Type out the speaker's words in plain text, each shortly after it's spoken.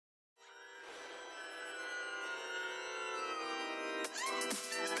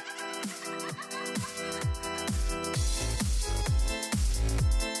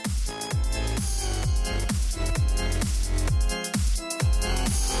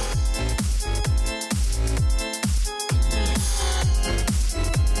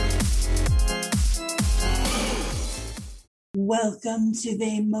Welcome to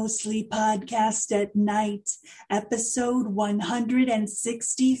the Mostly Podcast at Night, episode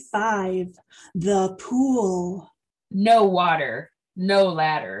 165, The Pool. No water, no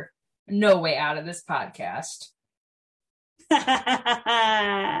ladder, no way out of this podcast.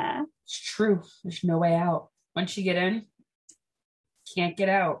 It's true. There's no way out. Once you get in, can't get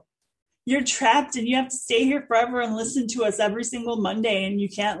out. You're trapped and you have to stay here forever and listen to us every single Monday, and you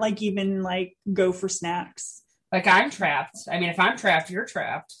can't even go for snacks. Like, I'm trapped. I mean, if I'm trapped, you're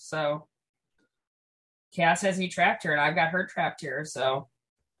trapped. So Cass has me trapped here and I've got her trapped here. So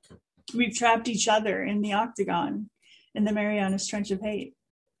we've trapped each other in the octagon in the Marianas Trench of Hate.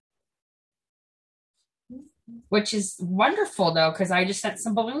 Which is wonderful, though, because I just sent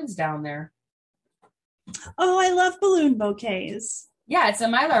some balloons down there. Oh, I love balloon bouquets. Yeah, it's a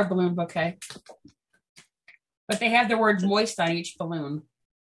Mylar balloon bouquet. But they have the word moist on each balloon.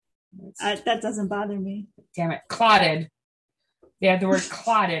 That doesn't bother me. Damn it. Clotted. They have the word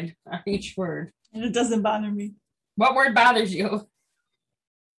clotted on each word. And it doesn't bother me. What word bothers you?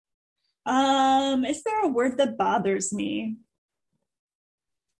 Is there a word that bothers me?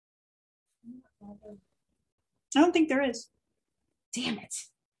 I don't think there is. Damn it.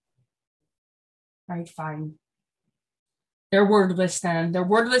 All right, fine. They're wordless then. They're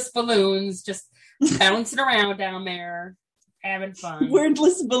wordless balloons just bouncing around down there, having fun.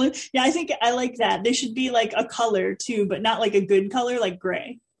 Wordless balloon. Yeah, I think I like that. They should be like a color too, but not like a good color, like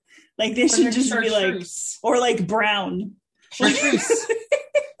gray. Like they should just be like, or like brown. Chartreuse.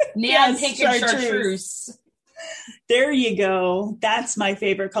 Neon pink and chartreuse. There you go. That's my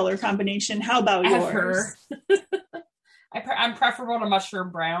favorite color combination. How about yours? I'm preferable to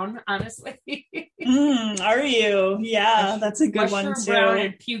mushroom brown, honestly. Are you? Yeah, that's a good one too. Mushroom brown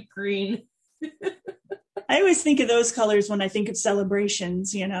and puke green. I always think of those colors when I think of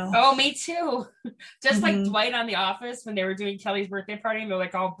celebrations, you know. Oh, me too. Just like Dwight on The Office when they were doing Kelly's birthday party, and they're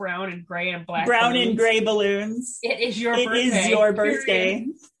like all brown and gray and black. Brown balloons. And gray balloons. It is your birthday. It is your birthday.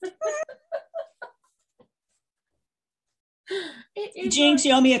 Jinx,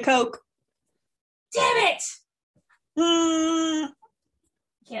 you owe me a Coke. Damn it!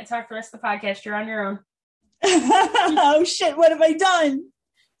 Can't talk the rest of the podcast. You're on your own. Oh shit! What have I done?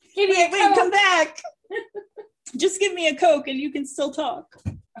 Wait, come back. Just give me a Coke and you can still talk.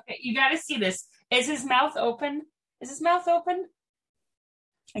 Okay, you got to see this. Is his mouth open?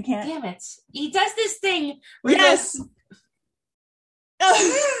 I can't. Damn it! He does this thing. Yes.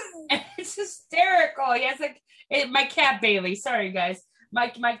 It's hysterical. He has my cat Bailey. Sorry guys.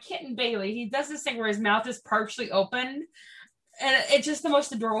 My kitten Bailey, he does this thing where his mouth is partially open, and it's just the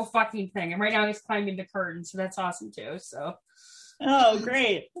most adorable fucking thing. And right now he's climbing the curtain, so that's awesome too. So, oh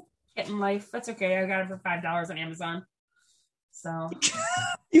great, kitten life. That's okay. I got it for $5 on Amazon. So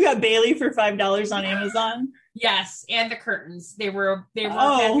you got Bailey for $5 on Amazon? Yes, and the curtains. They were a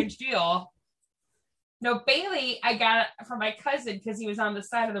package deal. No, Bailey, I got it from my cousin because he was on the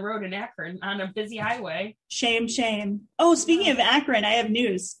side of the road in Akron on a busy highway. Shame. Oh, speaking of Akron, I have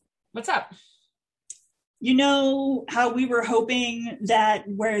news. What's up? You know how we were hoping that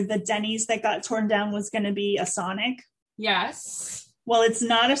where the Denny's that got torn down was going to be a Sonic? Yes. Well, it's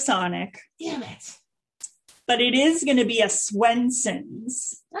not a Sonic. Damn it. But it is going to be a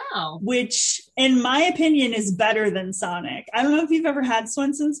Swenson's. Oh. Which, in my opinion, is better than Sonic. I don't know if you've ever had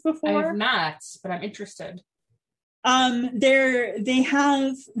Swenson's before. I have not, but I'm interested. They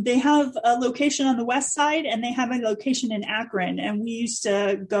have a location on the west side and they have a location in Akron. And we used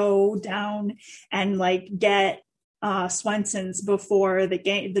to go down and get Swenson's before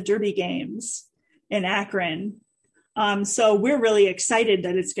the Derby games in Akron. So we're really excited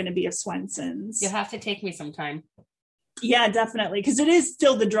that it's going to be a Swenson's. You'll have to take me sometime. Yeah, definitely. Because it is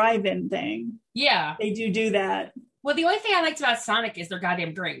still the drive-in thing. Yeah. They do that. Well, the only thing I liked about Sonic is their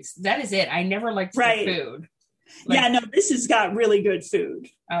goddamn drinks. That is it. I never liked the food. Yeah, no, this has got really good food.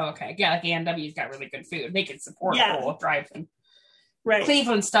 Oh, okay. Yeah, like A&W's got really good food. They can support a whole drive-in. Right.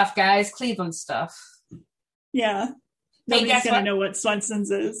 Cleveland stuff, guys. Cleveland stuff. Yeah. Nobody's going to know what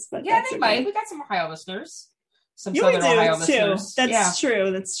Swenson's is. But yeah, they might. We got some Ohio listeners. Some Southern Ohio listeners. That's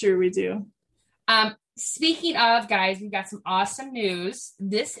true. We do. Speaking of, guys, we've got some awesome news.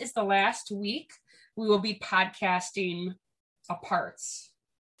 This is the last week we will be podcasting apart.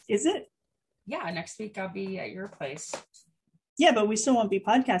 Is it? Yeah, next week I'll be at your place. Yeah, but we still won't be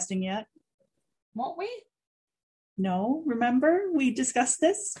podcasting yet. Won't we? No, remember? We discussed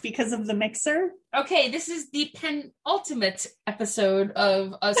this because of the mixer. Okay, this is the penultimate episode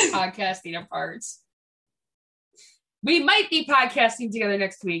of us podcasting apart. We might be podcasting together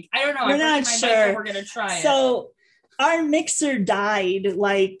next week. I don't know. We're not sure. We're going to try it. So our mixer died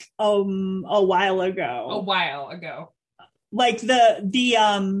a while ago. Like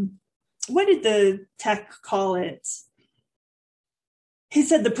the what did the tech call it? He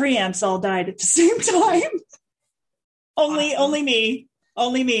said the preamps all died at the same time. Only me.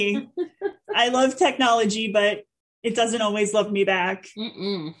 Only me. I love technology, but it doesn't always love me back.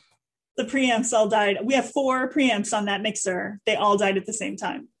 Mm-mm. The preamps all died. We have 4 preamps on that mixer. They all died at the same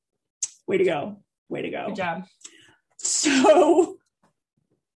time. Way to go. Way to go. Good job. So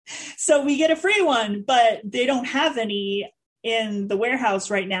we get a free one, but they don't have any in the warehouse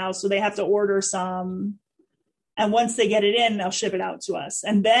right now. So they have to order some. And once they get it in, they'll ship it out to us.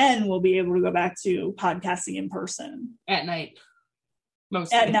 And then we'll be able to go back to podcasting in person. At night.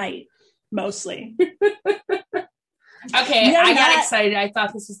 Mostly. At night. Mostly. Okay, I got excited. I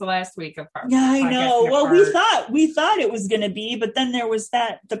thought this was the last week of our Yeah, I know. Well, we thought it was going to be, but then there was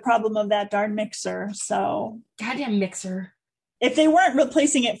the problem of that darn mixer. So goddamn mixer. If they weren't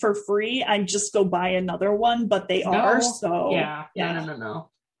replacing it for free, I'd just go buy another one, but they are. So yeah.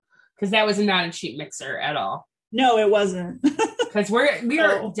 No. Because that was not a cheap mixer at all. No, it wasn't. Because we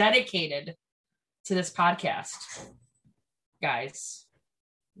are dedicated to this podcast, guys.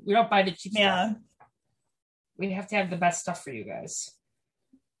 We don't buy the cheap stuff. We have to have the best stuff for you guys.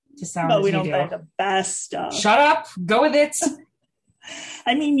 To sound but we don't buy the best stuff. Shut up. Go with it.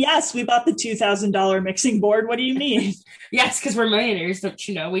 I mean, yes, we bought the $2,000 mixing board. What do you mean? Yes, because we're millionaires, don't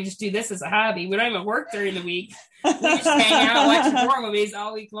you know? We just do this as a hobby. We don't even work during the week. We just hang out watching horror movies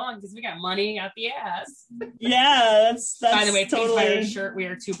all week long because we got money out the ass. Yeah, that's by the way, totally... please buy our shirt. We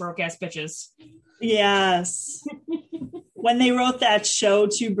are 2 broke ass bitches. Yes. When they wrote that show,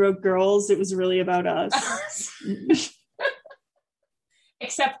 2 Broke Girls, it was really about us.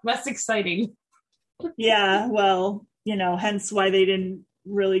 Except less exciting. Yeah, well, hence why they didn't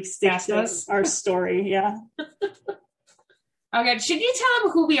really stick to our story. Yeah. Okay, should you tell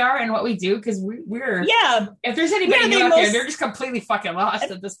them who we are and what we do? Because we're if there's anybody new out there, they're just completely fucking lost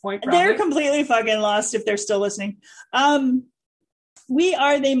at this point. Probably. They're completely fucking lost if they're still listening. We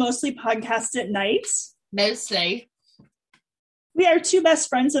are They Mostly Podcast at Night. Mostly. We are 2 best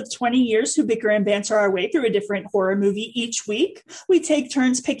friends of 20 years who bicker and banter our way through a different horror movie each week. We take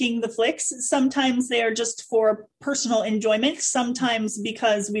turns picking the flicks. Sometimes they are just for personal enjoyment, sometimes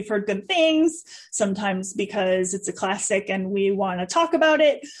because we've heard good things, sometimes because it's a classic and we want to talk about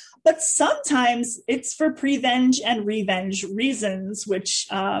it. But sometimes it's for prevenge and revenge reasons, which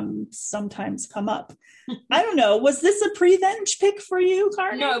sometimes come up. I don't know. Was this a prevenge pick for you,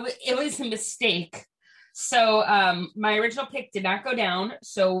 Carter? No, it was a mistake. So my original pick did not go down.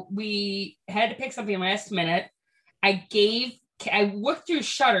 So we had to pick something last minute. I looked through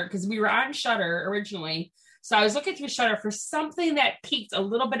Shudder because we were on Shudder originally. So I was looking through Shudder for something that piqued a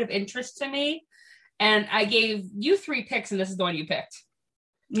little bit of interest to me. And I gave you 3 picks and this is the one you picked.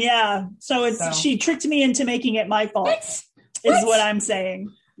 Yeah. So she tricked me into making it my fault. Is what I'm saying.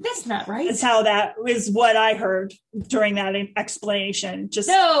 That's not right. That's how that is what I heard during that explanation. Just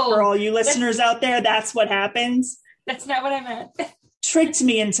for all you listeners out there, that's what happens. That's not what I meant. Tricked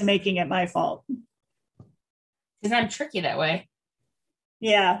me into making it my fault. Because I'm tricky that way.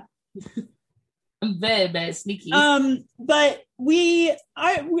 Yeah. I'm very, very sneaky. But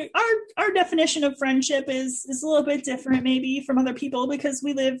our definition of friendship is a little bit different maybe from other people because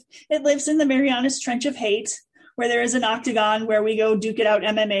it lives in the Marianas Trench of Hate, where there is an octagon where we go duke it out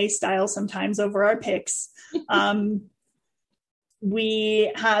MMA style sometimes over our picks.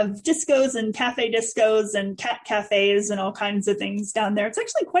 We have discos and cafe discos and cat cafes and all kinds of things down there. It's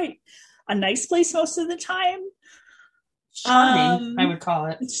actually quite a nice place most of the time. Charming, I would call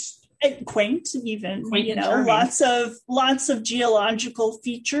it. Quaint even, quaint lots of geological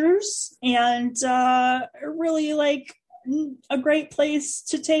features and really like a great place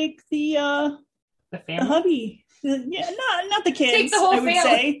to take the hubby. Yeah, not the kids. Take the whole I would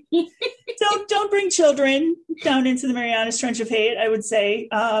family. say don't bring children down into the Marianas Trench of Hate. I would say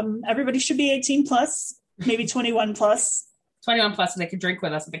everybody should be 18 plus, maybe 21 plus. 21 plus, and they could drink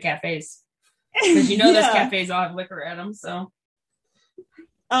with us at the cafes because those cafes all have liquor at them. So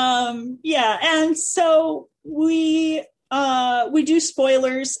and so we do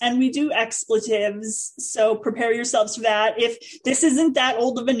spoilers and we do expletives, so prepare yourselves for that. If this isn't that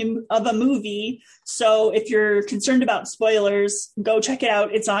old of a movie, so if you're concerned about spoilers, go check it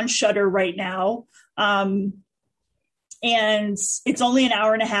out. It's on Shudder right now, and it's only an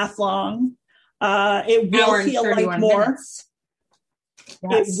hour and a half long. It will feel like more.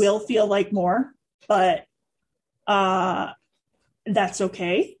 Yes. It will feel like more, but that's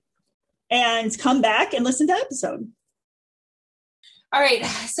okay. And come back and listen to the episode. All right,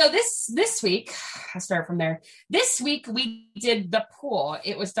 so this week, I'll start from there. This week, we did The Pool.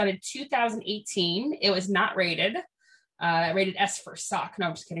 It was done in 2018. It was not rated. Rated S for sock. No,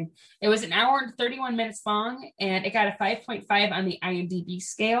 I'm just kidding. It was an hour and 31 minutes long, and it got a 5.5 on the IMDb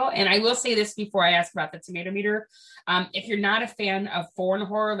scale. And I will say this before I ask about the tomato meter. If you're not a fan of foreign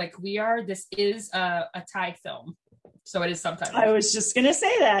horror like we are, this is a Thai film. So it is subtitled. I was just going to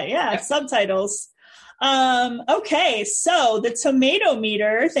say that. Yeah, it's subtitles. Okay, so the tomato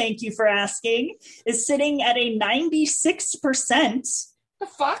meter, thank you for asking, is sitting at a 96%. The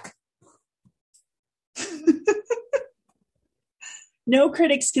fuck? No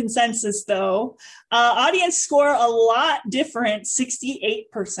critics' consensus, though. Audience score a lot different, 68%.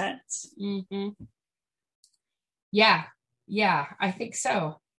 Mm-hmm. Yeah, I think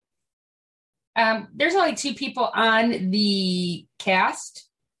so. There's only 2 people on the cast.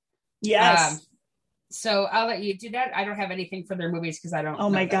 Yes. So I'll let you do that. I don't have anything for their movies because I don't. Oh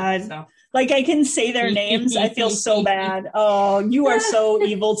my God. So. Like I can say their names. I feel so bad. Oh, you are so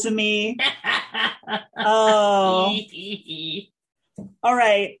evil to me. Oh. All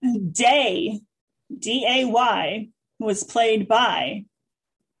right. Day, D-A-Y, was played by,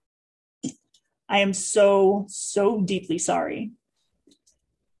 I am so deeply sorry,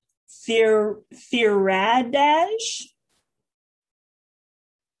 Thiradish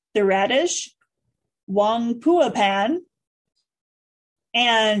Wongpuapan,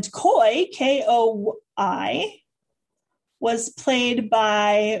 and Koi, K-O-I, was played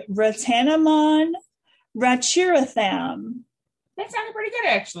by Ratanamon Rachiratham. That sounded pretty good,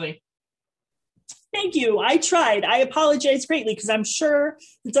 actually. Thank you. I tried. I apologize greatly because I'm sure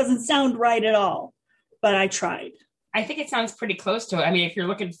it doesn't sound right at all, but I tried. I think it sounds pretty close to it. I mean, if you're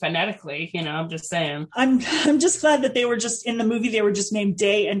looking phonetically, I'm just saying. I'm just glad that they were just in the movie. They were just named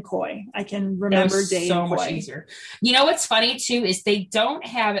Day and Koi. I can remember Day so and Koi. Much easier. You know what's funny too is they don't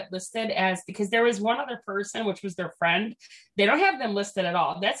have it listed as, because there was one other person, which was their friend. They don't have them listed at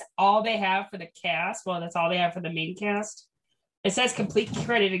all. That's all they have for the cast. Well, that's all they have for the main cast. It says complete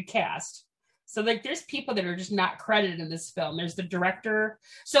credited cast. So like there's people that are just not credited in this film. There's the director.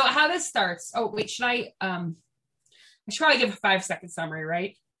 So how this starts. Oh, wait, should I should probably give a 5-second summary,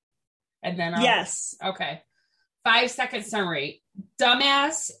 right? And then yes. Okay. 5-second summary.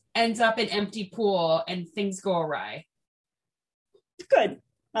 Dumbass ends up in empty pool and things go awry. Good.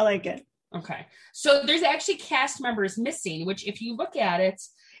 I like it. Okay. So there's actually cast members missing, which if you look at it,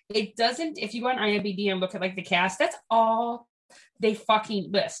 it doesn't, if you go on IMDb and look at like the cast, that's all they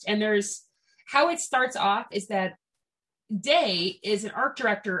fucking list. And there's how it starts off is that Day is an art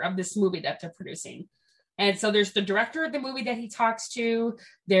director of this movie that they're producing. And so there's the director of the movie that he talks to.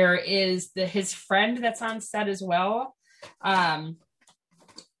 There is his friend that's on set as well. But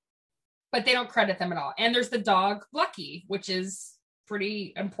they don't credit them at all. And there's the dog, Lucky, which is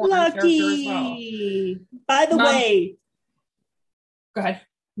pretty important character as well. By the way. Go ahead.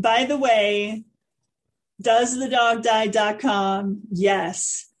 By the way, doesthedogdie.com?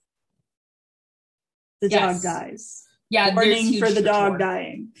 Yes. The dog dies. Yeah, warning for the dog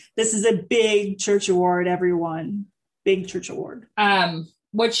dying. This is a big church award, everyone. Big church award.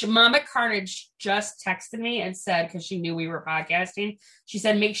 Which Mama Carnage just texted me and said, because she knew we were podcasting, she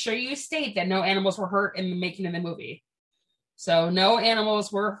said, make sure you state that no animals were hurt in the making of the movie. So no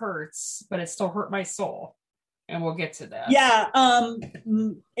animals were hurt, but it still hurt my soul. And we'll get to that. Yeah.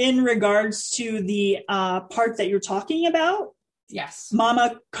 In regards to the part that you're talking about, yes.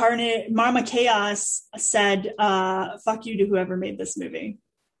 Mama Chaos said, fuck you to whoever made this movie.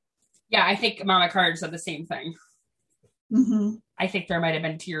 Yeah, I think Mama Carnage said the same thing. Mm-hmm. I think there might have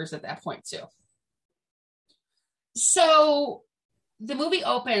been tears at that point, too. So the movie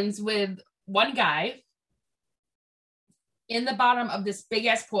opens with one guy in the bottom of this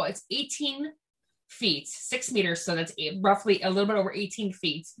big-ass pool. It's 18 feet, 6 meters, so that's roughly a little bit over 18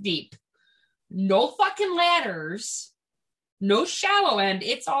 feet deep. No fucking ladders. No shallow end.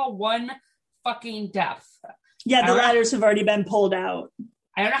 It's all one fucking depth. Yeah, the ladders have already been pulled out.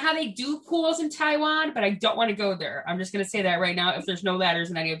 I don't know how they do pools in Taiwan, but I don't want to go there. I'm just going to say that right now if there's no ladders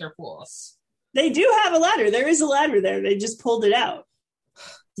in any of their pools. They do have a ladder. There is a ladder there. They just pulled it out.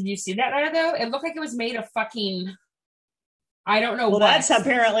 Did you see that ladder, though? It looked like it was made of fucking... I don't know what. That's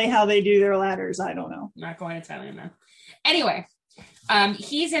apparently how they do their ladders. I don't know. I'm not going to Thailand, then. Anyway,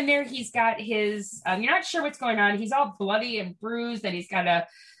 he's in there. He's got his... you're not sure what's going on. He's all bloody and bruised, and he's got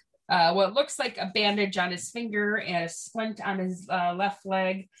what looks like a bandage on his finger and a splint on his left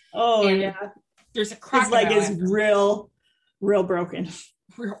leg. Oh, and yeah. There's a crocodile. His leg is real broken.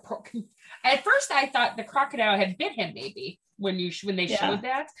 Real broken. At first, I thought the crocodile had bit him, maybe, when they showed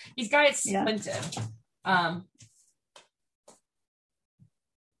that. He's got it splinted.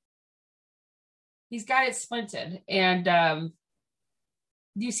 He's got it splinted. And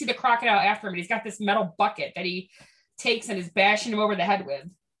you see the crocodile after him, and he's got this metal bucket that he takes and is bashing him over the head with.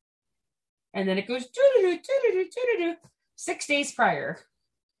 And then it goes doo-doo-doo, doo-doo-doo, doo-doo-doo, 6 days prior.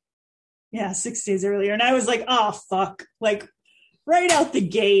 Yeah, 6 days earlier. And I was like, oh, fuck. Like, right out the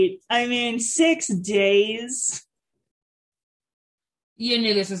gate. I mean, 6 days. You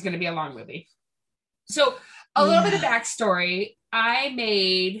knew this was going to be a long movie. So, a little bit of backstory. I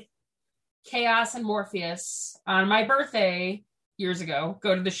made Chaos and Morpheus on my birthday years ago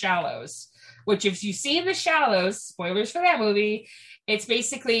go to The Shallows, which if you've seen The Shallows, spoilers for that movie, it's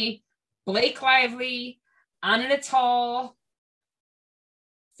basically Blake Lively on an atoll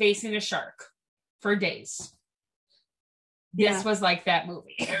facing a shark for days. This was like that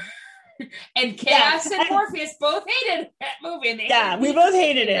movie. And Chaos and Morpheus both hated that movie. And we both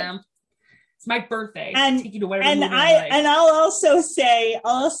hated it. It's my birthday. And take you to whatever and movie and I'll also say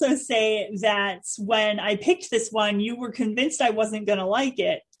that when I picked this one, you were convinced I wasn't going to like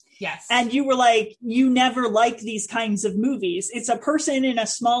it. Yes. And you were like, you never like these kinds of movies. It's a person in a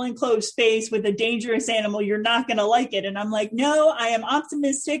small enclosed space with a dangerous animal. You're not going to like it. And I'm like, no, I am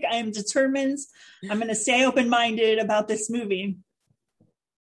optimistic. I am determined. I'm going to stay open-minded about this movie.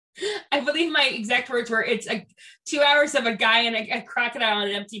 I believe my exact words were, it's 2 hours of a guy in a crocodile in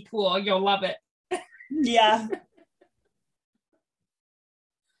an empty pool. You'll love it. Yeah.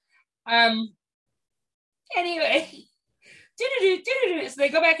 Anyway. So they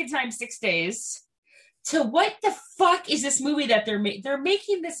go back in time 6 days to what the fuck is this movie that they're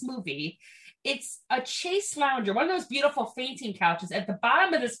making this movie? It's a chase lounger, one of those beautiful fainting couches at the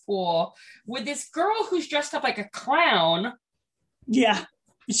bottom of this pool with this girl who's dressed up like a clown. Yeah.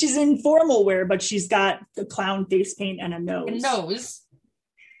 She's in formal wear, but she's got the clown face paint and a nose.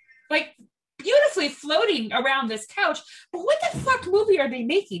 Like beautifully floating around this couch. But what the fuck movie are they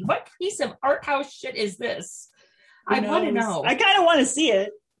making? What piece of art house shit is this? I want to know. I kind of want to see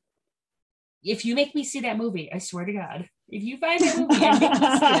it. If you make me see that movie, I swear to God, if you find that movie and make me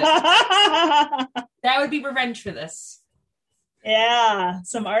see it, that would be revenge for this. Yeah,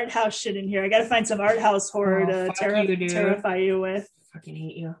 some art house shit in here. I got to find some art house horror to terrify you with. I fucking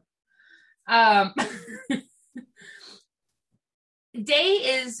hate you. Day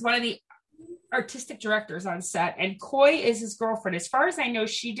is one of the artistic directors on set, and Coy is his girlfriend. As far as I know,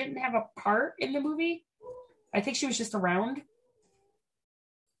 she didn't have a part in the movie. I think she was just around.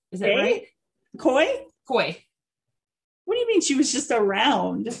 Is that right? Coy? What do you mean she was just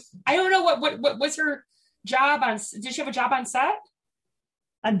around? I don't know what was her job on. Did she have a job on set?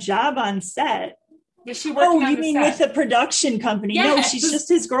 A job on set? Did she work? Oh, you mean with the production company? Yes. No, she's just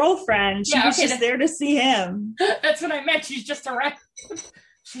his girlfriend. She was just there to see him. That's what I meant. She's just around.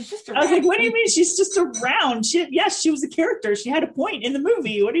 She's just around. I was like, what do you mean she's just around? Yes, she was a character. She had a point in the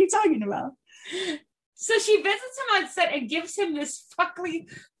movie. What are you talking about? So she visits him on set and gives him this fuckly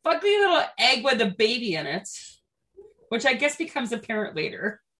little egg with a baby in it, which I guess becomes apparent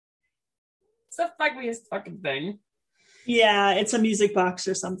later. It's the fuckliest fucking thing. Yeah, it's a music box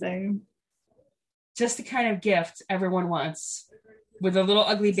or something. Just the kind of gift everyone wants with a little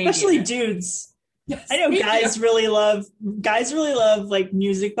ugly baby. Especially dudes. Yes, I know guys really love like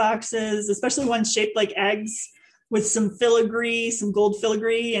music boxes, especially ones shaped like eggs, with some filigree, some gold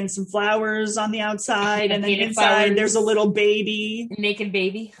filigree, and some flowers on the outside, and then inside there's a little baby, naked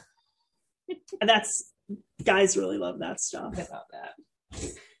baby. Guys really love that stuff. I love that.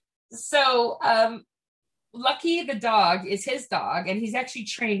 So, Lucky the dog is his dog, and he's actually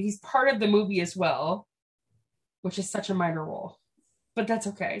trained. He's part of the movie as well, which is such a minor role, but that's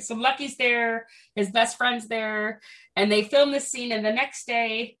okay. So Lucky's there, his best friend's there, and they film this scene. And the next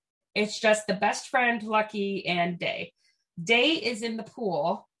day, it's just the best friend, Lucky, and Day. Day is in the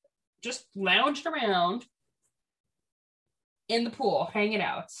pool, just lounged around in the pool, hanging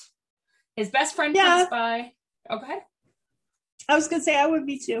out. His best friend comes by. Oh, go ahead. I was going to say I would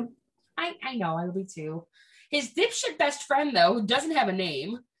be too. I know, I would be too. His dipshit best friend, though, who doesn't have a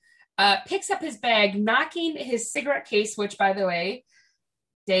name, picks up his bag, knocking his cigarette case, which, by the way,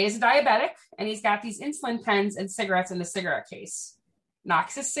 Day is a diabetic, and he's got these insulin pens and cigarettes in the cigarette case.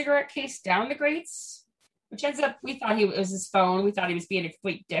 Knocks his cigarette case down the grates, which ends up, we thought it was his phone. We thought he was being a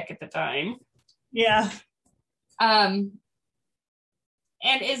complete dick at the time. Yeah. And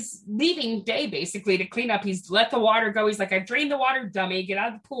is leaving Day, basically, to clean up. He's let the water go. He's like, I drained the water, dummy. Get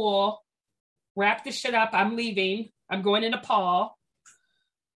out of the pool. Wrap this shit up. I'm leaving. I'm going in Nepal.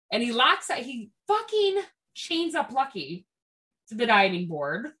 And he fucking chains up Lucky to the diving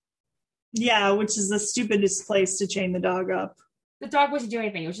board. Yeah, which is the stupidest place to chain the dog up. The dog wasn't doing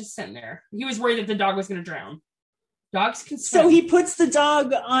anything. It was just sitting there. He was worried that the dog was going to drown. Dogs can swim. So he puts the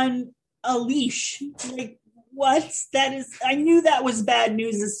dog on a leash. Like, what? I knew that was bad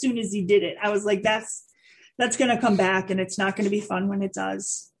news as soon as he did it. I was like, that's That's going to come back, and it's not going to be fun when it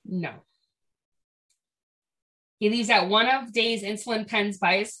does. No. He leaves out one of Day's insulin pens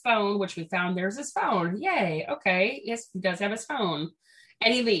by his phone, which we found there's his phone. Yay. Okay. Yes, he does have his phone.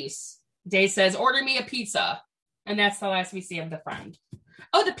 And he leaves. Day says, order me a pizza. And that's the last we see of the friend.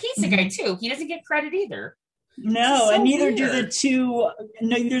 Oh, the pizza guy, too. He doesn't get credit either. No, so and neither do the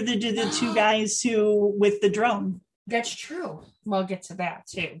two guys who with the drone. That's true. We'll get to that,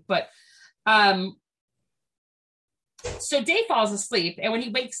 too. But, so Day falls asleep, and when he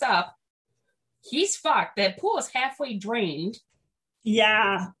wakes up, he's fucked. That pool is halfway drained.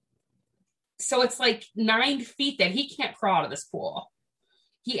 Yeah. So it's like 9 feet that he can't crawl out of this pool.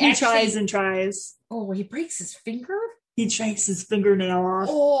 He tries and tries. Oh, he breaks his finger? He breaks his fingernail off.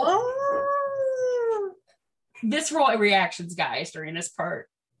 Oh. Visceral reactions, guys, during this part.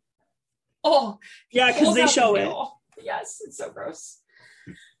 Oh. Yeah, because they show it. Yes, it's so gross.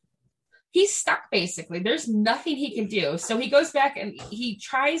 He's stuck, basically. There's nothing he can do. So he goes back and he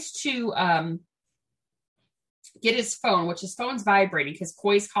tries to get his phone, which his phone's vibrating because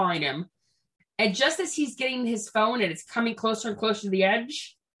Coy's calling him. And just as he's getting his phone and it's coming closer and closer to the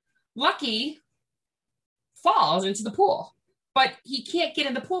edge, Lucky falls into the pool. But he can't get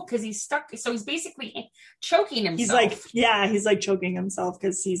in the pool because he's stuck. So he's basically choking himself. He's like choking himself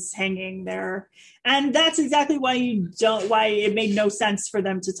because he's hanging there. And that's exactly why it made no sense for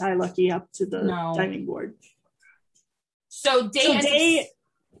them to tie Lucky up to the diving board. So Day,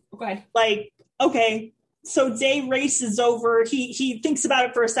 go ahead. Like, okay. So Day races over. He thinks about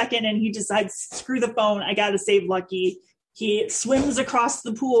it for a second and he decides, screw the phone. I got to save Lucky. He swims across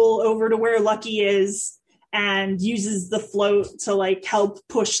the pool over to where Lucky is and uses the float to like help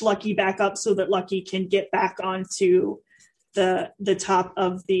push Lucky back up so that Lucky can get back onto the top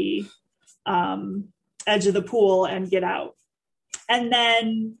of the edge of the pool and get out. And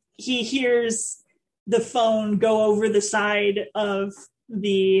then he hears the phone go over the side of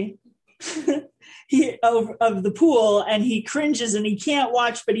the of the pool, and he cringes and he can't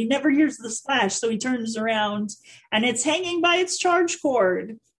watch, but he never hears the splash, so he turns around and it's hanging by its charge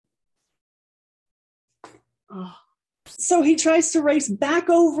cord. Oh. So he tries to race back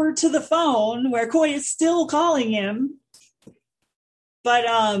over to the phone where Coy is still calling him. But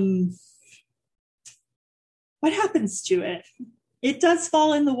what happens to it? It does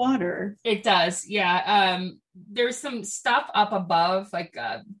fall in the water. It does, yeah. There's some stuff up above, like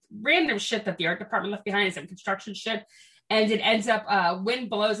random shit that the art department left behind, some construction shit, and it ends up, wind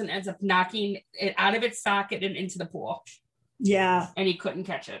blows and ends up knocking it out of its socket and into the pool. Yeah. And he couldn't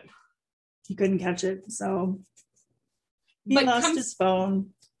catch it. He couldn't catch it, so he lost his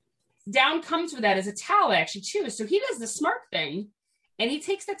phone. Down comes with that as a towel, actually, too. So he does the smart thing, and he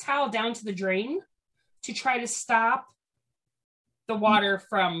takes the towel down to the drain to try to stop the water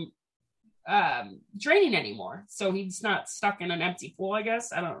from draining anymore. So he's not stuck in an empty pool, I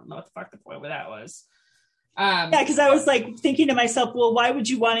guess. I don't know what the fuck the point with that was. Yeah, because I was like thinking to myself, well, why would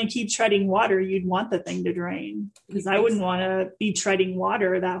you want to keep treading water? You'd want the thing to drain. Because I wouldn't want to be treading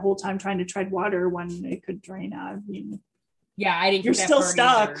water that whole time trying to tread water when it could drain out. I mean, yeah, I didn't. You're still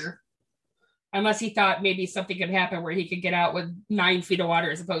stuck. Either. Unless he thought maybe something could happen where he could get out with 9 feet of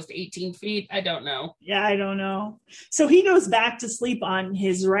water as opposed to 18 feet. I don't know. Yeah, I don't know. So he goes back to sleep on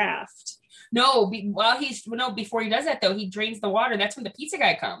his raft. No, before he does that though, he drains the water. That's when the pizza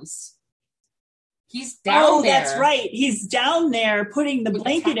guy comes. He's down there. That's right. He's down there putting the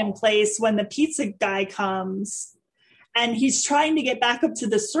blanket in place when the pizza guy comes. And he's trying to get back up to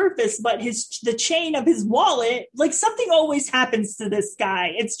the surface, but the chain of his wallet, like something always happens to this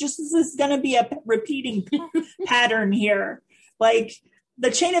guy. It's just, this is going to be a repeating pattern here. Like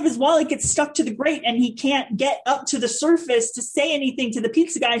the chain of his wallet gets stuck to the grate and he can't get up to the surface to say anything to the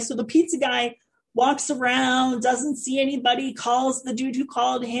pizza guy. So the pizza guy walks around, doesn't see anybody, calls the dude who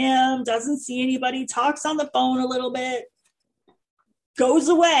called him, doesn't see anybody, talks on the phone a little bit, goes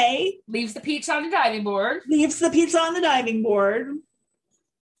away. Leaves the pizza on the diving board.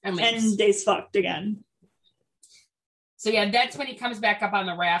 And Day's fucked again. So yeah, that's when he comes back up on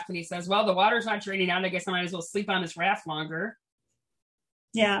the raft and he says, well, the water's not draining out. I guess I might as well sleep on this raft longer.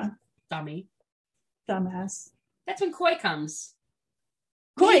 Yeah. Dumbass. That's when Coy comes.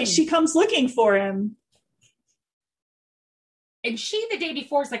 She comes looking for him. And she, the day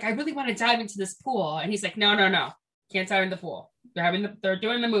before, is like, I really want to dive into this pool. And he's like, no. Can't dive in the pool. They're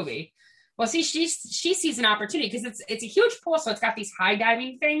doing the movie. Well, see, she sees an opportunity because it's a huge pool, so it's got these high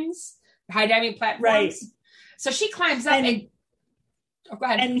diving platforms. Right. So she climbs up and go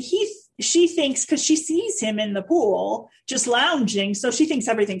ahead. And she thinks, because she sees him in the pool just lounging, so she thinks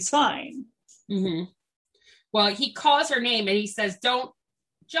everything's fine. Mm-hmm. Well, he calls her name and he says, "Don't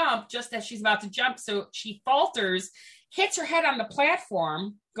jump just as she's about to jump. So she falters, hits her head on the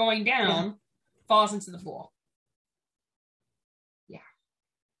platform going down, falls into the pool. Yeah.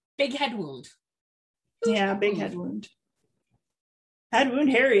 Big head wound. Yeah, big head wound. Head wound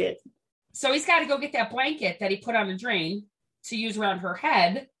Harriet. So he's got to go get that blanket that he put on the drain to use around her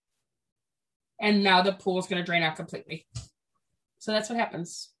head. And now the pool's going to drain out completely. So that's what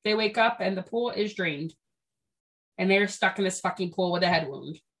happens. They wake up and the pool is drained. And they're stuck in this fucking pool with a head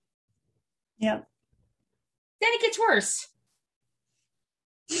wound. Yep. Then it gets worse.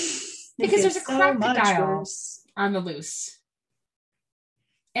 Because there's a crocodile on the loose.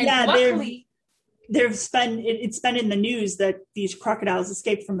 And luckily... it's been in the news that these crocodiles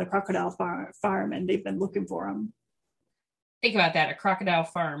escaped from the crocodile farm and they've been looking for them. Think about that, a crocodile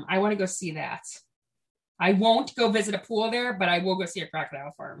farm. I want to go see that. I won't go visit a pool there, but I will go see a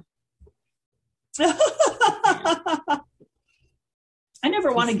crocodile farm. I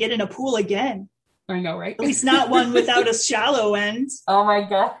never want to get in a pool again. I know, right? At least not one without a shallow end. Oh my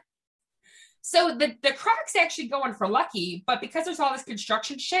God. So the croc's actually going for Lucky, but because there's all this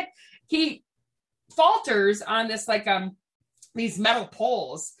construction shit, he falters on this these metal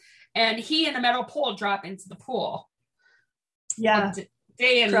poles, and he and the metal pole drop into the pool. Yeah.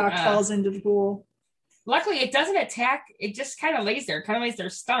 Croc falls into the pool. Luckily, it doesn't attack. It just kind of lays there,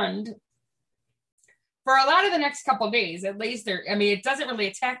 stunned. For a lot of the next couple of days, it lays there. I mean, it doesn't really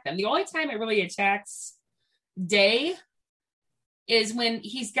attack them. The only time it really attacks Day is when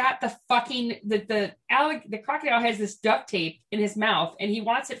he's got the fucking the crocodile has this duct tape in his mouth, and he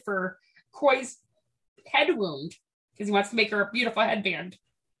wants it for Koi's head wound because he wants to make her a beautiful headband.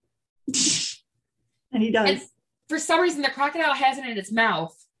 And he does. And for some reason, the crocodile has it in its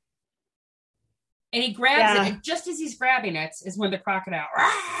mouth, and he grabs it. And just as he's grabbing it, is when the crocodile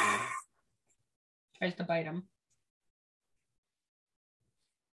tries to bite him.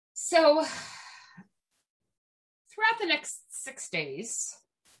 So, throughout the next 6 days,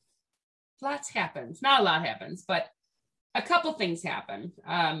 lots happens. Not a lot happens, but a couple things happen.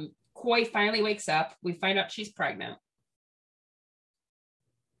 Koi finally wakes up. We find out she's pregnant.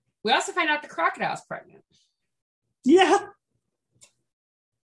 We also find out the crocodile's pregnant. Yeah.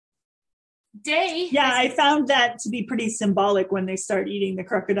 Day. Yeah, I found that to be pretty symbolic when they start eating the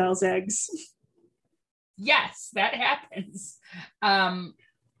crocodile's eggs. Yes, that happens.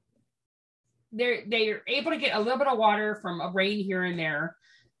 They're able to get a little bit of water from a rain here and there.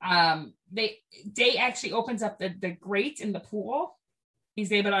 Day actually opens up the grate in the pool.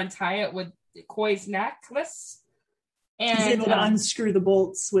 He's able to untie it with Koi's necklace. And he's able to unscrew the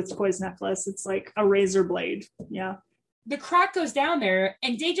bolts with Koi's necklace. It's like a razor blade. Yeah. The croc goes down there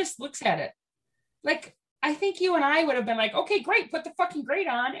and Day just looks at it. Like, I think you and I would have been like, okay, great, put the fucking grate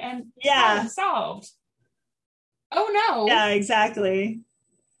on and problem solved. Oh no. Yeah, exactly.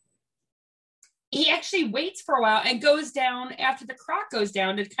 He actually waits for a while and goes down after the croc goes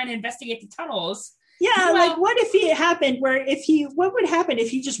down to kind of investigate the tunnels. Yeah, what would happen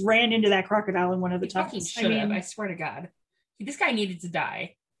if he just ran into that crocodile in one of the tunnels? He should have, I swear to God. This guy needed to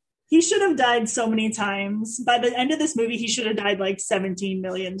die. He should have died so many times. By the end of this movie, he should have died like 17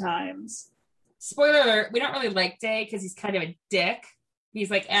 million times. Spoiler alert, we don't really like Day because he's kind of a dick. He's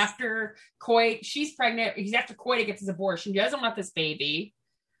like after Koi, she's pregnant. He's after Koi to get his abortion. He doesn't want this baby,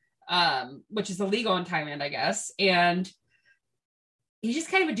 which is illegal in Thailand, I guess. And he's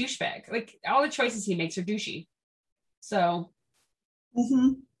just kind of a douchebag. Like, all the choices he makes are douchey. So.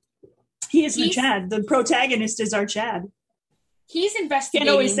 Mm-hmm. He is the Chad. The protagonist is our Chad. He's investigating.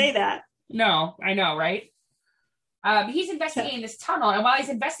 Can't always say that. No, I know, right? He's investigating this tunnel. And while he's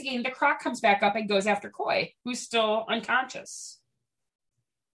investigating, the croc comes back up and goes after Koi, who's still unconscious.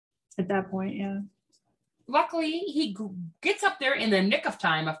 At that point, yeah. Luckily, he gets up there in the nick of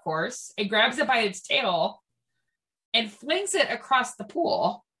time, of course, and grabs it by its tail and flings it across the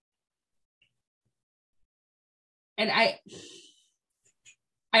pool. And I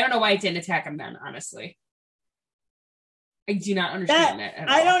don't know why it didn't attack him then, honestly. I do not understand that at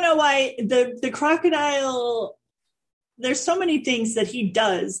all. I don't know why the crocodile, there's so many things that he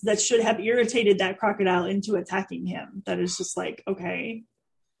does that should have irritated that crocodile into attacking him. That is just like, okay.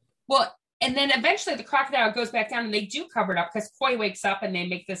 Well, and then eventually the crocodile goes back down and they do cover it up because Koi wakes up and they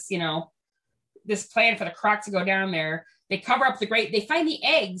make this, this plan for the croc to go down there. They cover up the grate. They find the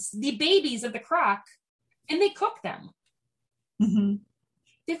eggs, the babies of the croc, and they cook them. Mm-hmm.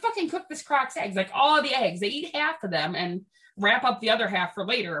 They fucking cook this croc's eggs, like all the eggs. They eat half of them and wrap up the other half for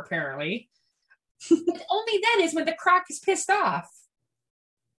later, apparently. But only then is when the croc is pissed off.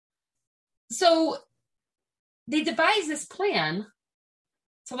 So they devise this plan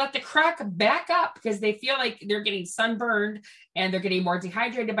to let the croc back up because they feel like they're getting sunburned and they're getting more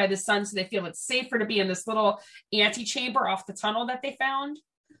dehydrated by the sun. So they feel it's safer to be in this little antechamber off the tunnel that they found,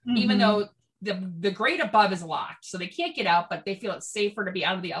 even though the grate above is locked. So they can't get out, but they feel it's safer to be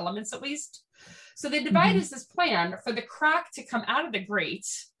out of the elements at least. So they devised this plan for the croc to come out of the grate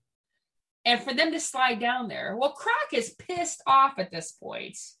and for them to slide down there. Well, Croc is pissed off at this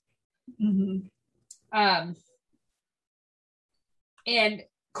point. And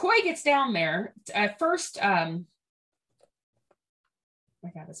Coy gets down there. At first, oh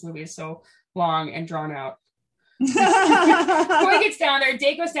my God, this movie is so long and drawn out. Coy gets down there.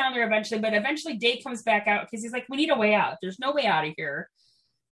 Day goes down there eventually, but eventually Day comes back out because he's like, we need a way out. There's no way out of here.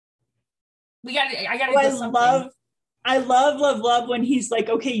 I gotta do something. I love when he's like,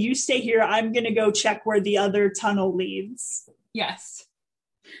 okay, you stay here. I'm going to go check where the other tunnel leads. Yes,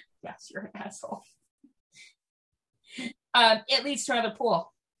 you're an asshole. It leads to another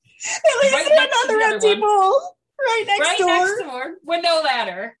pool. It leads to another empty pool. Right next door. With no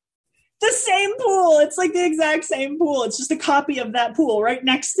ladder. The same pool. It's like the exact same pool. It's just a copy of that pool right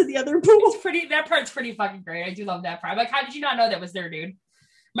next to the other pool. That part's pretty fucking great. I do love that part. I'm like, how did you not know that was there, dude?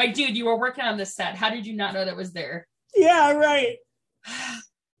 My dude, you were working on this set. How did you not know that was there? Yeah, right.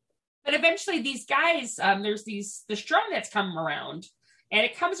 But eventually these guys, there's the drum that's coming around. And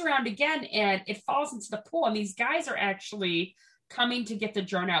it comes around again and it falls into the pool. And these guys are actually coming to get the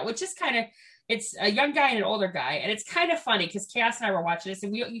drone out, which is kind of, it's a young guy and an older guy. And it's kind of funny because Cass and I were watching this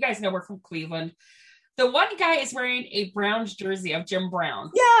and you guys know we're from Cleveland. The one guy is wearing a Browns jersey of Jim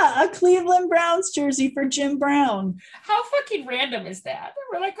Brown. Yeah, a Cleveland Browns jersey for Jim Brown. How fucking random is that?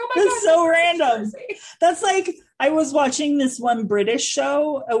 We're like, oh my God. That's so random. That's like, I was watching this one British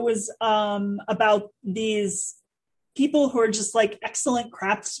show. It was about these people who are just like excellent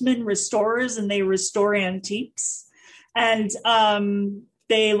craftsmen, restorers, and they restore antiques. And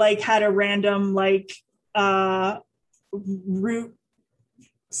they like had a random like Route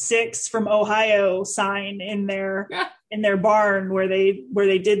 6 from Ohio sign in their barn where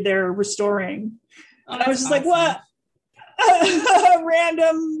they did their restoring. Oh, and I was just awesome. Like, what?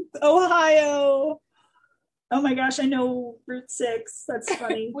 Random Ohio. Oh my gosh, I know Route 6. That's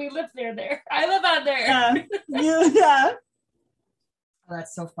funny. We live there. I live out there. Yeah. Oh,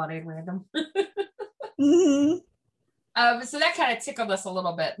 that's so funny and random. Mm-hmm. So that kind of tickled us a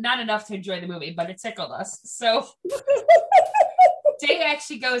little bit. Not enough to enjoy the movie, but it tickled us. So Day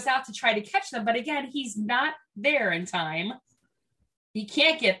actually goes out to try to catch them, but again, he's not there in time. He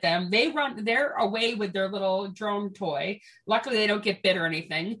can't get them. They're away with their little drone toy. Luckily, they don't get bit or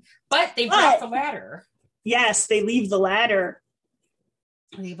anything, but they drop the ladder. Yes, they leave the ladder.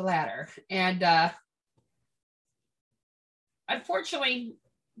 And unfortunately,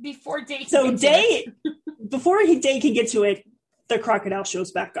 before Day can get to it, the crocodile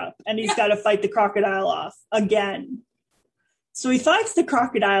shows back up and he's got to fight the crocodile off again. So he fights the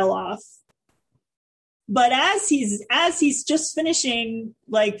crocodile off. But as he's just finishing,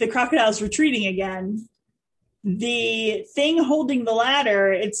 like the crocodile's retreating again, the thing holding the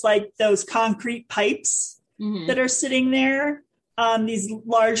ladder, it's like those concrete pipes that are sitting there. These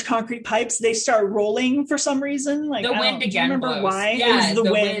large concrete pipes, they start rolling for some reason. Like the wind again. Do you remember blows. Why? Yeah, it was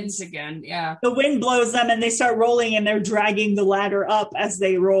the wind. Winds again. Yeah. The wind blows them and they start rolling and they're dragging the ladder up as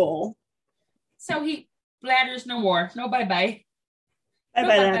they roll. So ladder's no more. No bye-bye.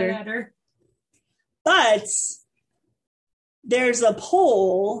 Bye-bye ladder. But there's a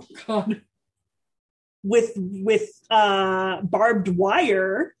pole with barbed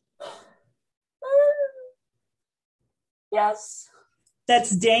wire. Yes.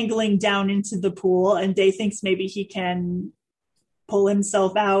 That's dangling down into the pool, and Day thinks maybe he can pull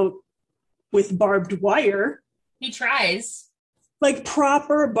himself out with barbed wire. He tries. Like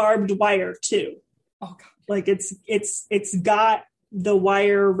proper barbed wire too. Oh God. Like it's got the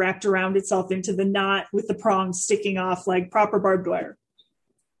wire wrapped around itself into the knot with the prongs sticking off, like proper barbed wire.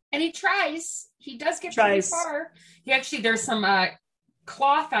 And he tries. He does get pretty far. There's some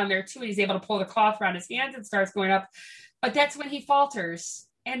cloth on there too, and he's able to pull the cloth around his hands and starts going up. But that's when he falters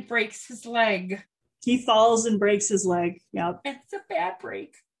and breaks his leg. He falls and breaks his leg. Yep. It's a bad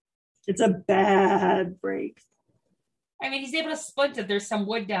break. It's a bad break. I mean, he's able to splint it. There's some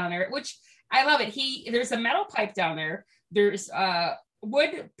wood down there, which I love it. There's a metal pipe down there. There's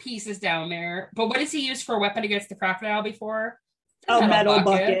wood pieces down there. But what does he use for a weapon against the crocodile before? A metal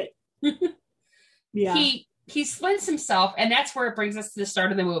bucket. Yeah. He splints himself, and that's where it brings us to the start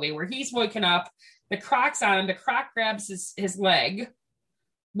of the movie, where he's woken up. The croc's on him. The croc grabs his leg,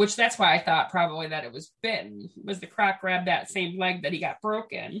 which that's why I thought probably that it was bitten. Was the croc grabbed that same leg that he got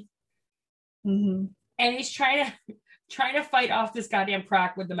broken? Mm-hmm. And he's trying trying to fight off this goddamn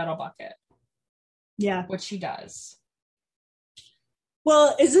croc with the metal bucket. Yeah. Which she does.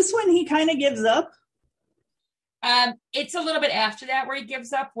 Well, is this when he kind of gives up? It's a little bit after that where he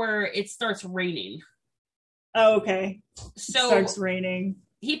gives up, where it starts raining. Oh, okay. So it starts raining.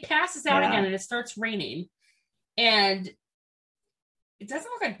 He passes out again and it starts raining. And it doesn't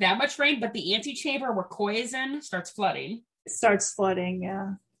look like that much rain, but the antechamber where Coy is in starts flooding. It starts flooding,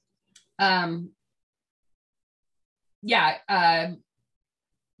 yeah.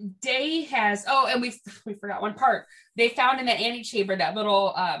 Day has and we forgot one part. They found in that antechamber that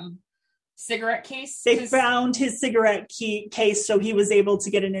little cigarette case. They found his cigarette case, so he was able to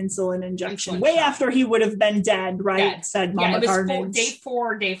get an insulin injection way after he would have been dead, right? Dead. Said Mama Carnage. Day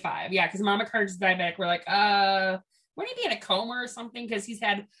 4, day 5. Yeah, because Mama Carnage is diabetic. We're like, wouldn't he be in a coma or something? Because he's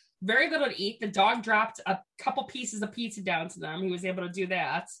had very little to eat. The dog dropped a couple pieces of pizza down to them. He was able to do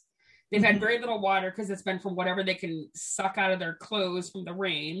that. They've had very little water because it's been from whatever they can suck out of their clothes from the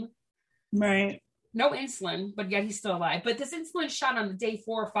rain. Right. No insulin, but yet he's still alive. But this insulin shot on the day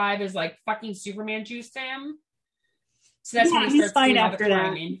 4 or 5 is like fucking Superman juice to him. So that's when he starts fine after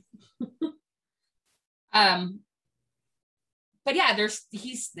that. But yeah,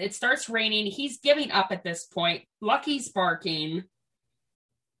 it starts raining. He's giving up at this point. Lucky's barking.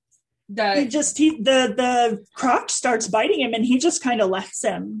 The croc starts biting him and he just kind of lets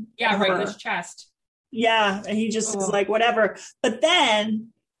him. Yeah, right in his chest. Yeah, and he just is like, whatever. But then,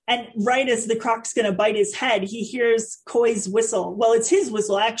 and right as the croc's going to bite his head, he hears Coy's whistle. Well, it's his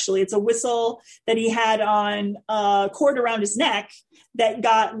whistle, actually. It's a whistle that he had on a cord around his neck that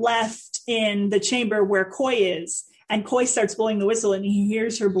got left in the chamber where Coy is. And Coy starts blowing the whistle and he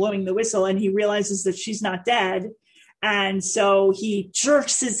hears her blowing the whistle and he realizes that she's not dead. And so he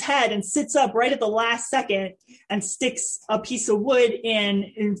jerks his head and sits up right at the last second and sticks a piece of wood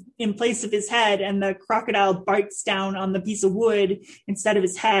in place of his head. And the crocodile bites down on the piece of wood instead of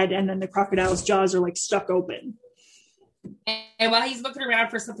his head. And then the crocodile's jaws are like stuck open. And while he's looking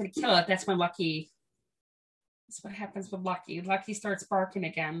around for something to kill it, that's what happens with Lucky. Lucky starts barking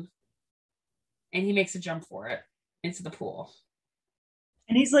again. And he makes a jump for it into the pool.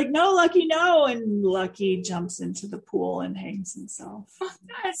 And he's like, no, Lucky, no. And Lucky jumps into the pool and hangs himself. Oh,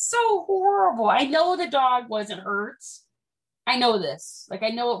 that's so horrible. I know the dog wasn't hurt. I know this. Like, I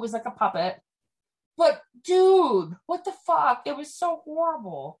know it was like a puppet. But, dude, what the fuck? It was so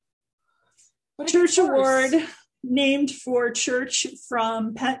horrible. But Church Award named for Church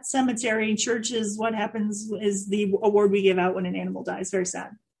from Pet Cemetery. Church is what happens is the award we give out when an animal dies. Very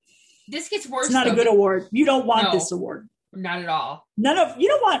sad. This gets worse. It's not a good award. You don't want this award. Not at all. You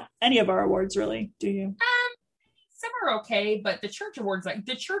don't want any of our awards, really, do you? Some are okay, but the Church awards, like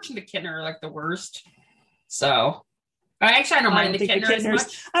the Church and the Kittner, are like the worst. So, I don't mind the Kittner as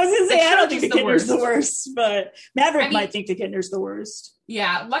much. I was going to say, I don't think the Kittner's the worst, but Maverick might think the Kittner's the worst.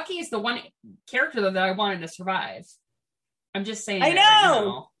 Yeah, Lucky is the one character that I wanted to survive. I'm just saying. I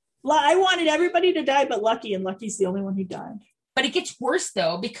know. Right, I wanted everybody to die but Lucky, and Lucky's the only one who died. But it gets worse,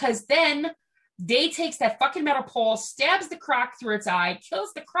 though, because then Day takes that fucking metal pole, stabs the croc through its eye,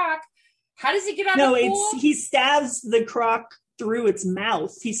 kills the croc. How does he get out of the pool? He stabs the croc through its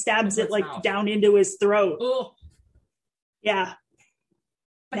mouth. He stabs it down into his throat. Ugh. Yeah.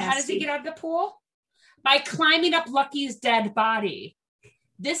 But nasty. How does he get out of the pool? By climbing up Lucky's dead body.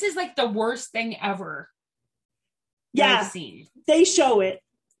 This is like the worst thing ever. Yeah. I've seen. They show it.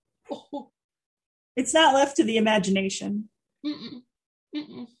 Oh. It's not left to the imagination. Mm-mm.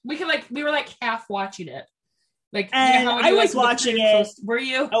 Mm-mm. We were like half watching it. Like, and I was watching it. Were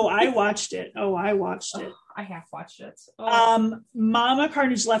you? Oh, I watched it. I half watched it. Mama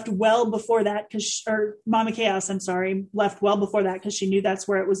Carnage left well before that or Mama Chaos, I'm sorry, left well before that because she knew that's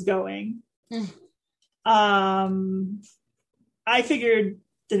where it was going. I figured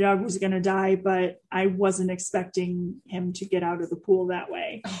the dog was going to die, but I wasn't expecting him to get out of the pool that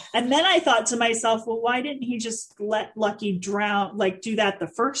way. And then I thought to myself, well, why didn't he just let Lucky drown, do that the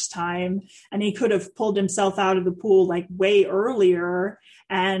first time? And he could have pulled himself out of the pool way earlier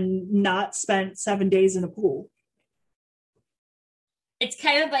and not spent 7 days in a pool. It's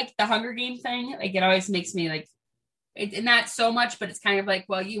kind of like the Hunger Game thing. Like, it always makes me not so much, but it's kind of like,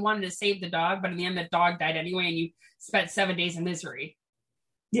 well, you wanted to save the dog, but in the end, the dog died anyway, and you spent 7 days in misery.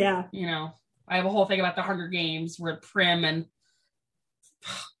 Yeah. I have a whole thing about the Hunger Games where Prim and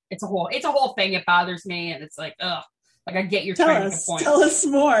it's a whole thing. It bothers me. And it's like, ugh, I get your trying to make a point. Tell us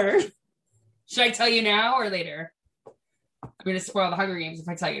more. Should I tell you now or later? I'm going to spoil the Hunger Games if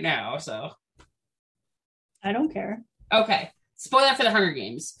I tell you now. So I don't care. Okay. Spoiler for the Hunger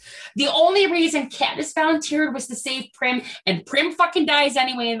Games. The only reason Katniss volunteered was to save Prim, and Prim fucking dies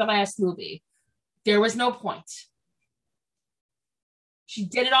anyway in the last movie. There was no point. She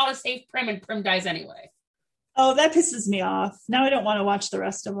did it all to save Prim, and Prim dies anyway. Oh, that pisses me off. Now I don't want to watch the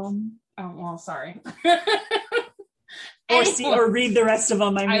rest of them. Oh, well, sorry. Or read the rest of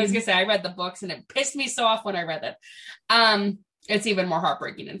them. I was gonna say I read the books and it pissed me so off when I read it. It's even more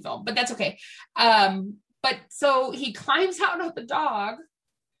heartbreaking in film, but that's okay. But so he climbs out of the dog.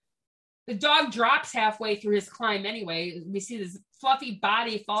 The dog drops halfway through his climb anyway. We see this fluffy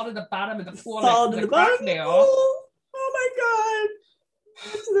body fall to the bottom of the pool. Fall to the crocodile. Oh my god.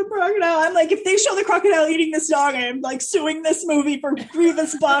 To the crocodile. I'm like, if they show the crocodile eating this dog, I'm like suing this movie for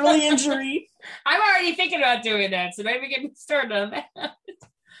grievous bodily injury. I'm already thinking about doing that, so maybe get me started on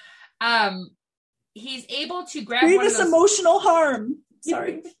that. He's able to grab grievous emotional harm.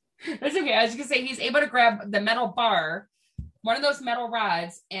 Sorry. That's okay. I was gonna say he's able to grab the metal bar, one of those metal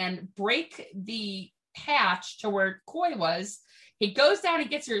rods, and break the hatch to where Koi was. He goes down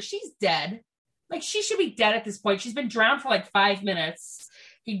and gets her. She's dead. Like, she should be dead at this point. She's been drowned for like 5 minutes.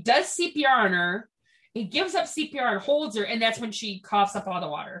 He does CPR on her. He gives up CPR and holds her, and that's when she coughs up all the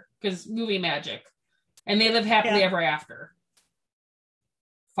water, because movie magic. And they live happily ever after.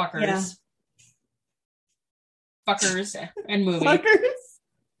 Fuckers. Yeah. Fuckers and movie. Fuckers.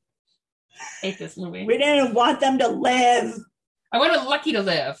 Hate this movie. We didn't want them to live. I wanted Lucky to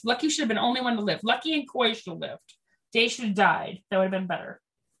live. Lucky should have been the only one to live. Lucky and Koi should have lived. Day should have died. That would have been better.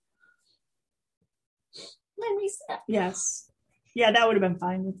 Let me say. Yes. Yeah, that would have been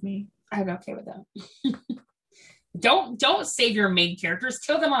fine with me. I'm okay with that. Don't save your main characters.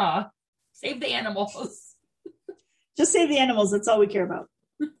 Kill them all. Save the animals. Just save the animals. That's all we care about.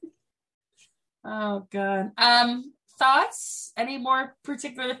 Oh god. Thoughts? Any more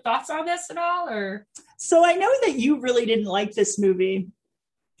particular thoughts on this at all? Or so I know that you really didn't like this movie.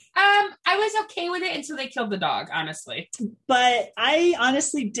 I was okay with it until they killed the dog, honestly. But I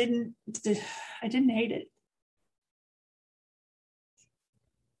honestly didn't hate it.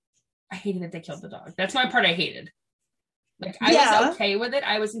 I hated that they killed the dog. That's my part I hated. Like, I was okay with it.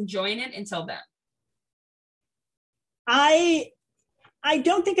 I was enjoying it until then. I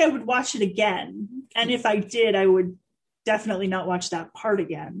don't think I would watch it again. And if I did, I would definitely not watch that part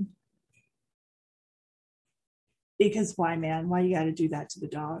again. Because why, man? Why you got to do that to the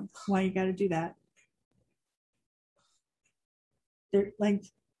dog? Why you got to do that? There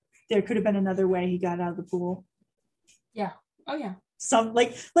could have been another way he got out of the pool. Yeah. Oh yeah. Some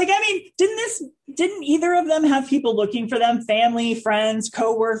I mean, didn't either of them have people looking for them? Family, friends,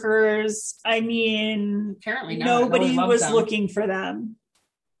 co-workers? I mean, apparently not. Nobody was looking for them.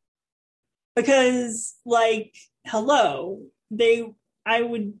 Because, like, hello, I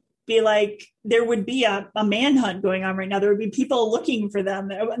would be like, there would be a manhunt going on right now. There would be people looking for them.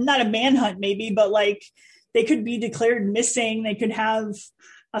 Not a manhunt, maybe, but like they could be declared missing. They could have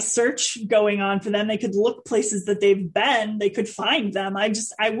a search going on for them. They could look places that they've been. They could find them. I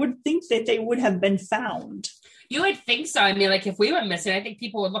would think that they would have been found. You would think so. I mean, like, if we went missing, I think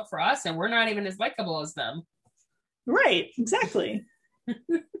people would look for us, and we're not even as likable as them. Right. Exactly.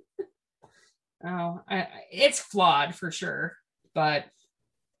 It's flawed for sure, but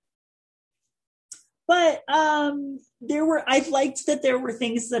I liked that there were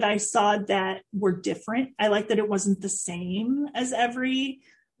things that I saw that were different. I liked that it wasn't the same as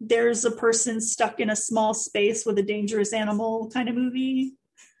there's a person stuck in a small space with a dangerous animal kind of movie.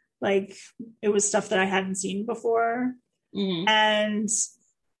 Like, it was stuff that I hadn't seen before. Mm-hmm. And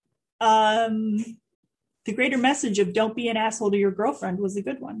the greater message of don't be an asshole to your girlfriend was a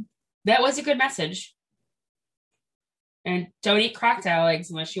good one. That was a good message. And don't eat crocodile eggs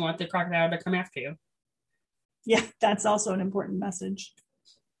unless you want the crocodile to come after you. Yeah, that's also an important message.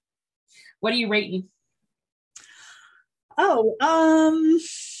 What are you rating? Oh, I'll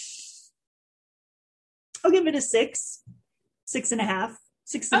give it a 6.5.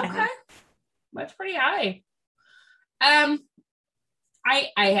 6.5. Okay. That's pretty high. I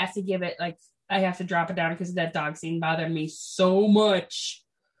have to give it, like, I have to drop it down because that dog scene bothered me so much.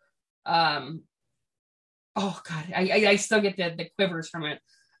 Oh god, I still get the quivers from it.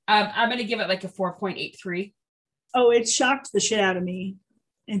 I'm gonna give it like a 4.83. Oh, it shocked the shit out of me.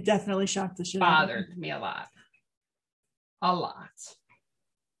 It definitely shocked the shit out of me. Bothered me a lot.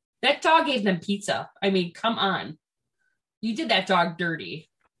 That dog gave them pizza. I mean, come on. You did that dog dirty.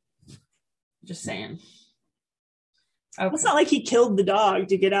 Just saying. Okay. Well, it's not like he killed the dog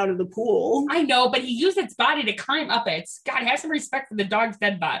to get out of the pool. I know, but he used its body to climb up it. God, have some respect for the dog's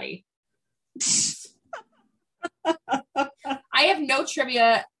dead body. I have no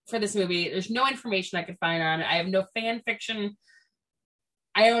trivia for this movie. There's no information I could find on it. I have no fan fiction.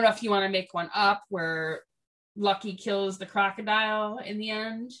 I don't know if you want to make one up where Lucky kills the crocodile in the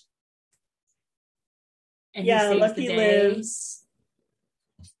end. And yeah, Lucky lives.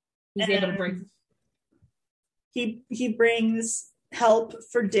 He's able to break. He brings help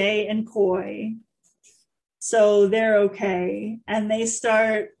for Day and Koi, so they're okay, and they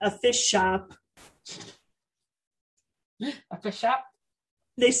start a fish shop. A fish shop.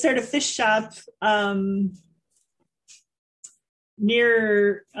 They start a fish shop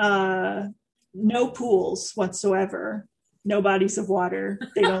near no pools whatsoever, no bodies of water.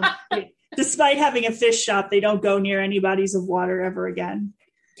 They don't. Despite having a fish shop, they don't go near any bodies of water ever again.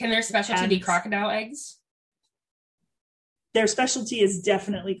 Can their specialty be crocodile eggs? Their specialty is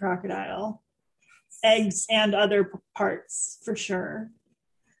definitely crocodile eggs and other parts, for sure.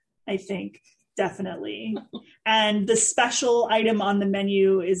 I think, definitely. And the special item on the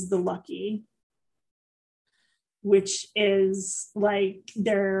menu is the Lucky, which is like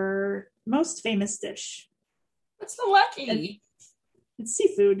their most famous dish. What's the Lucky? And it's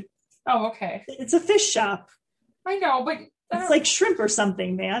seafood. Oh, okay. It's a fish shop. I know, but it's like shrimp or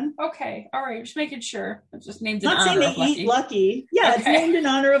something, man. Okay, all right. Just making sure. It's just named in honor of Lucky. Not saying they eat Lucky. Yeah, okay. It's named in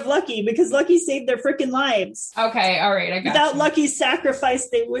honor of Lucky because Lucky saved their freaking lives. Okay, all right. I got Without Lucky's sacrifice,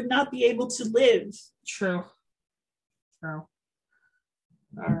 they would not be able to live. True. All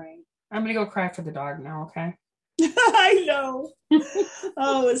right. I'm going to go cry for the dog now, okay? I know.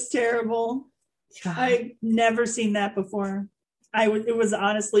 Oh, it was terrible. God. I've never seen that before. It was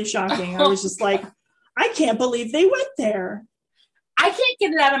honestly shocking. I was just like, I can't believe they went there. I can't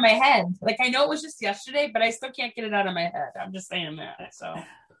get it out of my head. Like, I know it was just yesterday, but I still can't get it out of my head. I'm just saying that. So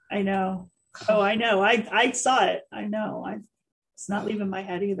I know. Oh, I know. I saw it. I know. It's not leaving my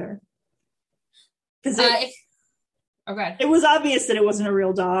head either. Because it was obvious that it wasn't a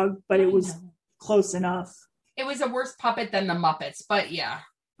real dog, but it was close enough. It was a worse puppet than the Muppets, but yeah,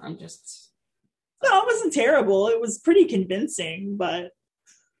 No, it wasn't terrible. It was pretty convincing, but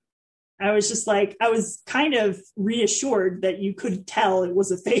I was just like, I was kind of reassured that you could tell it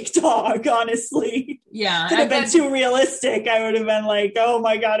was a fake dog, honestly. Yeah. It could have been too realistic. I would have been like, oh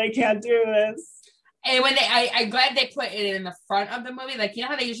my God, I can't do this. And when I'm glad they put it in the front of the movie. Like, you know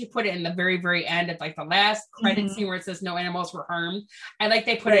how they usually put it in the very, very end of like the last credit scene where it says no animals were harmed? I like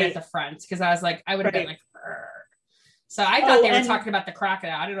they put it at the front because I was like, I would have been like, Urgh. So I thought they were talking about the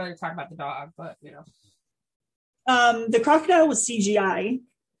crocodile. I didn't know they were talking about the dog, but you know. The crocodile was CGI.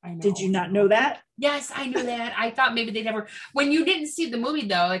 I know. Did you not know that? Yes, I knew that. I thought maybe they never. When you didn't see the movie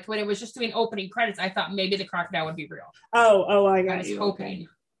though, like when it was just doing opening credits, I thought maybe the crocodile would be real. Oh, I got I was you. hoping. Okay.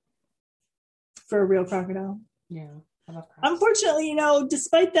 For a real crocodile. Yeah. I love crocodiles. Unfortunately,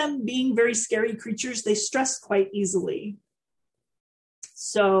 despite them being very scary creatures, they stress quite easily.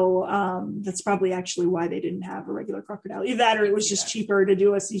 So that's probably actually why they didn't have a regular crocodile. Either that or it was just cheaper to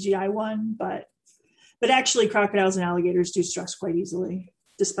do a CGI one. But actually, crocodiles and alligators do stress quite easily,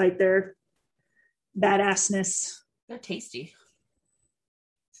 despite their badassness. They're tasty.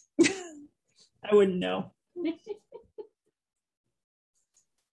 I wouldn't know.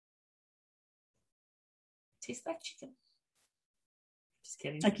 Tastes like chicken. Just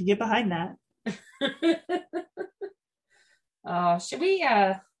kidding. I could get behind that. Should we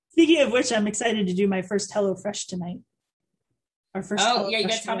Speaking of which, I'm excited to do my first HelloFresh tonight. Our first yeah, you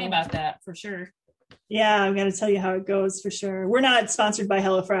gotta tell me about that for sure. Yeah, I'm gonna tell you how it goes for sure. We're not sponsored by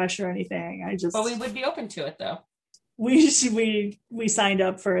HelloFresh or anything. But we would be open to it though. We signed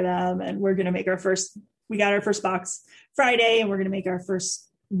up for them and we're gonna make we got our first box Friday and we're gonna make our first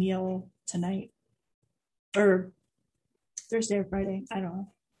meal tonight. Or Thursday or Friday. I don't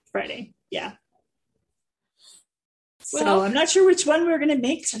know. Friday. Yeah. So I'm not sure which one we're going to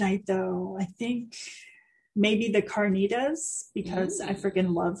make tonight, though. I think maybe the carnitas because I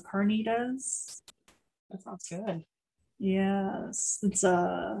freaking love carnitas. That sounds good. Yes. It's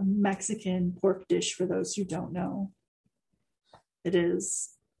a Mexican pork dish for those who don't know. It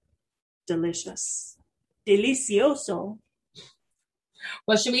is delicious. Delicioso.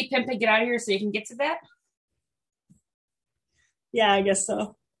 Well, should we pimp and get out of here so you can get to that? Yeah, I guess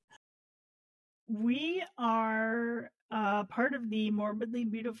so. We are part of the Morbidly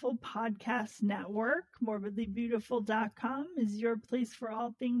Beautiful podcast network. Morbidlybeautiful.com is your place for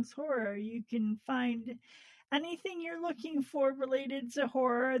all things horror. You can find anything you're looking for related to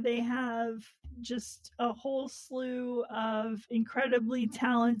horror. They have just a whole slew of incredibly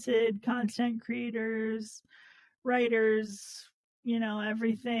talented content creators, writers,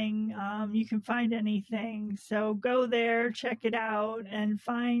 everything. You can find anything. So go there, check it out, and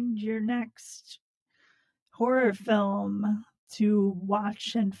find your next horror film to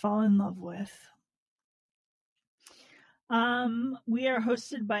watch and fall in love with. We are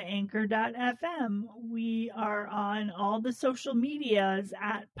hosted by Anchor.fm. We are on all the social medias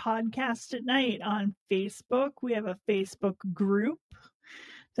at Podcast at Night on Facebook. We have a Facebook group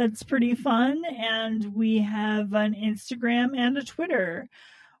That's pretty fun. And we have an Instagram and a Twitter.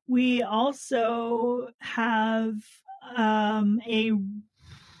 We also have a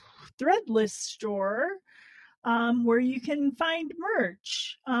Threadless store where you can find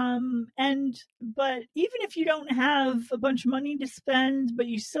merch. But even if you don't have a bunch of money to spend, but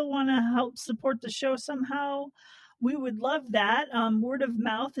you still want to help support the show somehow, we would love that. Word of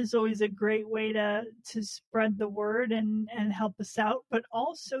mouth is always a great way to spread the word and help us out. But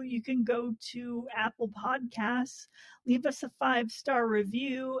also, you can go to Apple Podcasts, leave us a 5-star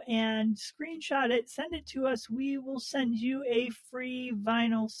review, and screenshot it, send it to us. We will send you a free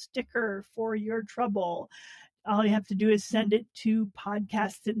vinyl sticker for your trouble. All you have to do is send it to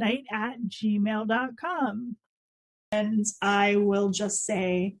podcastatnight@gmail.com. And I will just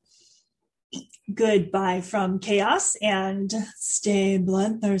say goodbye from chaos and stay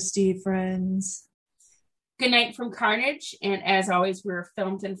bloodthirsty, friends. Good night from Carnage. And as always, we're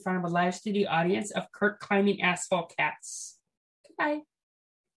filmed in front of a live studio audience of Kurt climbing asphalt cats. Goodbye.